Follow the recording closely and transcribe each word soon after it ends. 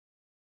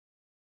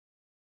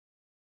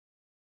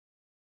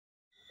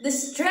The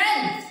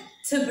Strength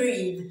to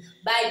Breathe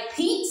by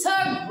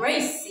Peter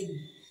Gracey.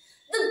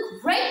 The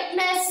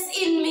greatness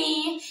in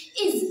me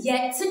is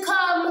yet to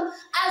come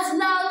as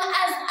long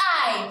as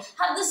I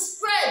have the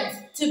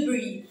strength to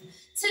breathe.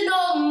 To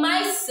know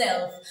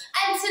myself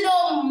and to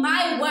know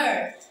my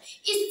worth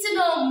is to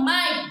know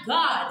my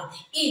God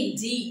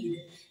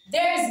indeed.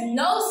 There's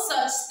no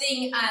such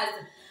thing as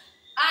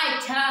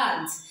I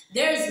can't.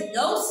 There's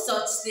no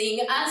such thing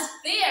as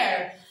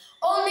fear.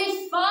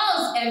 Only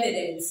false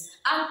evidence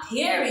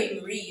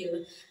appearing real,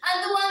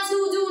 and the ones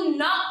who do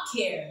not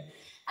care.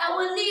 I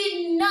will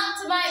lean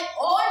not to my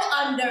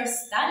own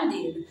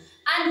understanding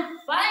and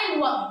find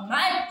what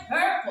my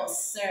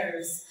purpose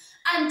serves,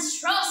 and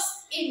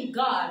trust in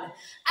God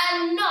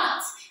and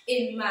not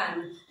in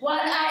man while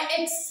I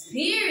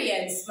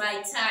experience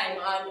my time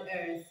on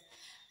earth.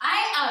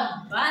 I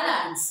am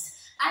balanced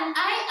and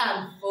I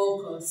am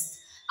focused.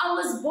 I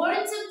was born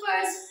to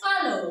first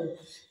follow,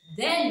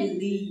 then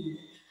lead.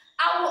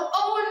 I will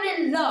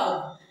only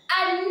love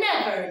and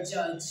never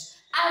judge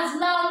as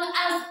long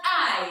as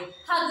I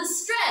have the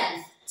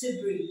strength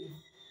to breathe.